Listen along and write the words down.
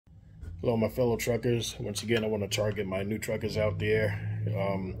Hello, my fellow truckers. Once again, I want to target my new truckers out there.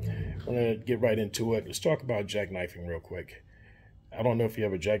 I'm going to get right into it. Let's talk about jackknifing real quick. I don't know if you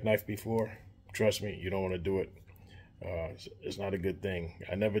ever jackknifed before. Trust me, you don't want to do it. It's not a good thing.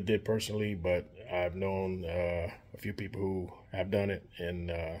 I never did personally, but I've known a few people who have done it,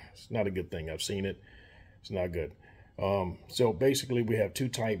 and it's not a good thing. I've seen it. It's not good. So basically, we have two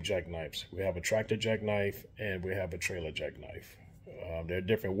type jackknives. We have a tractor jackknife and we have a trailer jackknife. There are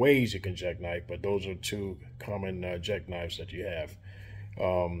different ways you can jackknife, but those are two common jackknives that you have.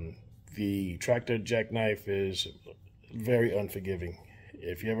 The tractor jackknife is very unforgiving.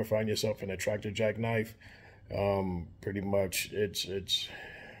 If you ever find yourself in a tractor jackknife, pretty much it's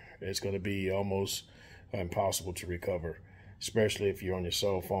going to be almost impossible to recover, especially if you're on your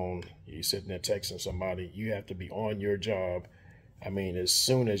cell phone, you're sitting there texting somebody. You have to be on your job. I mean, as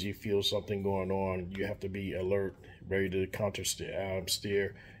soon as you feel something going on, you have to be alert, ready to counter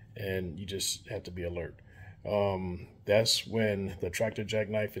steer, and you just have to be alert. That's when the tractor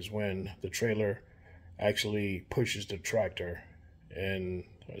jackknife is when the trailer actually pushes the tractor in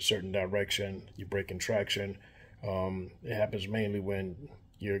a certain direction. You're breaking traction. It happens mainly when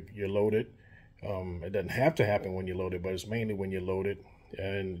you're loaded. It doesn't have to happen when you're loaded, but it's mainly when you're loaded,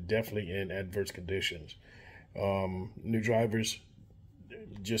 and definitely in adverse conditions. New drivers,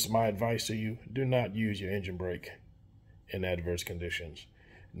 just my advice to you, do not use your engine brake in adverse conditions.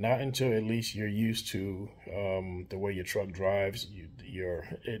 Not until at least you're used to the way your truck drives.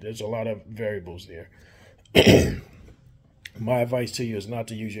 There's a lot of variables there. My advice to you is not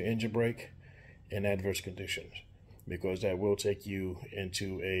to use your engine brake in adverse conditions, because that will take you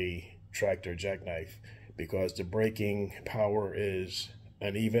into a tractor jackknife, because the braking power is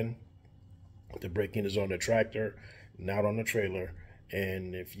uneven. The braking is on the tractor, not on the trailer.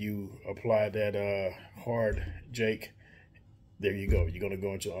 And if you apply that hard jake, there you go. You're going to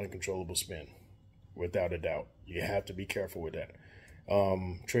go into uncontrollable spin, without a doubt. You have to be careful with that.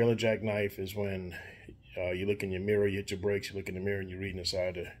 Trailer jackknife is when you look in your mirror, you hit your brakes, you look in the mirror, and you're reading the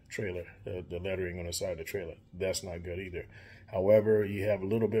side of the trailer, the lettering on the side of the trailer. That's not good either. However, you have a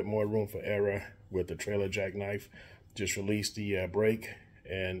little bit more room for error with the trailer jackknife. Just release the brake,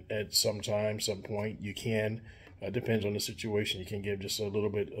 and at some point, you can, depends on the situation, you can give just a little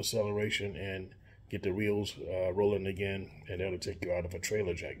bit acceleration and get the wheels rolling again, and that'll take you out of a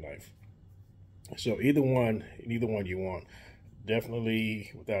trailer jackknife. So either one you want.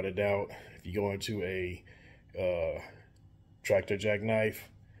 Definitely, without a doubt, if you go into a tractor jackknife,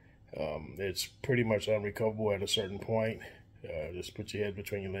 it's pretty much unrecoverable at a certain point. Just put your head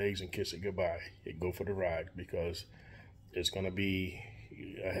between your legs and kiss it goodbye. And go for the ride, because it's going to be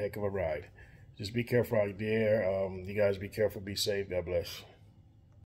a heck of a ride. Just be careful out there. You guys be careful, be safe. God bless.